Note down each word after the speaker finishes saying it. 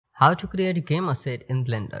How to create a game asset in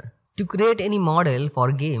Blender. To create any model for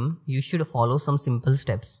a game, you should follow some simple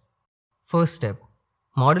steps. First step,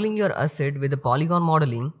 modeling your asset with a polygon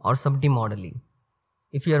modeling or 2D modeling.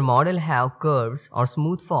 If your model have curves or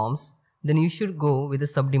smooth forms, then you should go with the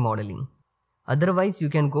 2D modeling. Otherwise, you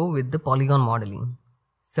can go with the polygon modeling.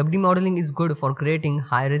 2D modeling is good for creating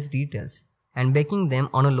high-res details and baking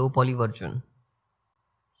them on a low-poly version.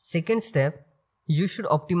 Second step, you should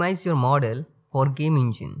optimize your model for game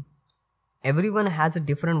engine. Everyone has a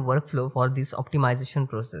different workflow for this optimization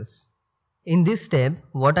process. In this step,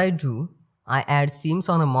 what I do, I add seams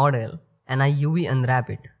on a model and I UV unwrap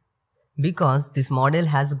it. Because this model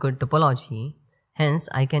has good topology, hence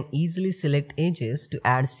I can easily select edges to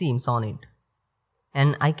add seams on it.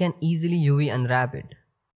 And I can easily UV unwrap it.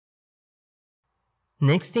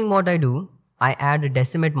 Next thing what I do, I add a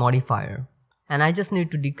decimate modifier. And I just need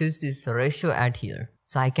to decrease this ratio at here.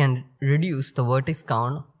 So I can reduce the vertex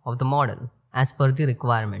count of the model as per the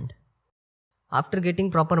requirement. After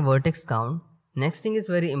getting proper vertex count, next thing is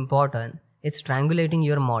very important, it's triangulating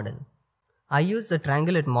your model. I use the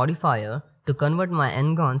triangulate modifier to convert my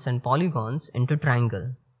n-gons and polygons into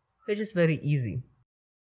triangle, which is very easy.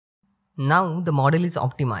 Now the model is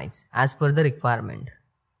optimized as per the requirement.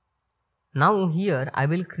 Now here I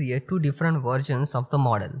will create two different versions of the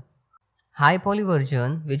model. High poly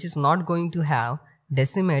version which is not going to have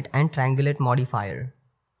decimate and triangulate modifier.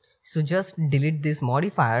 So just delete these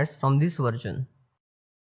modifiers from this version.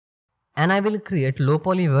 And I will create low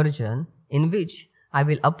poly version in which I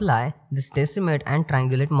will apply this decimate and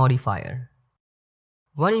triangulate modifier.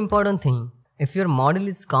 One important thing, if your model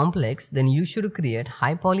is complex, then you should create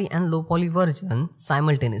high poly and low poly version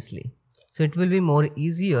simultaneously. So it will be more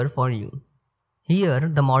easier for you. Here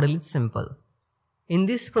the model is simple. In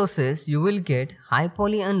this process, you will get high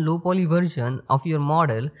poly and low poly version of your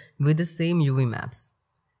model with the same UV maps.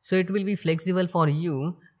 So it will be flexible for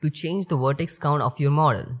you to change the vertex count of your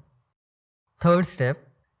model. Third step,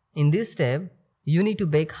 in this step, you need to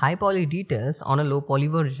bake high poly details on a low poly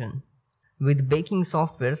version with baking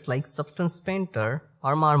softwares like Substance Painter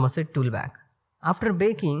or Marmoset Toolbag. After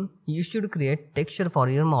baking, you should create texture for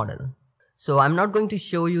your model. So I'm not going to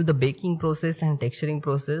show you the baking process and texturing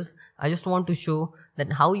process. I just want to show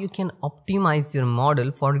that how you can optimize your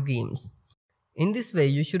model for games. In this way,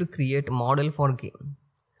 you should create a model for game.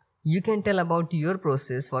 You can tell about your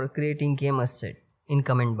process for creating game asset in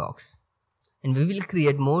comment box. And we will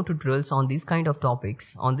create more tutorials on these kind of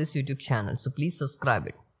topics on this YouTube channel. So please subscribe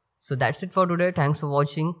it. So that's it for today. Thanks for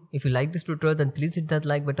watching. If you like this tutorial, then please hit that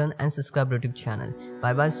like button and subscribe to the YouTube channel.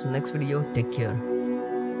 Bye bye. So next video. Take care.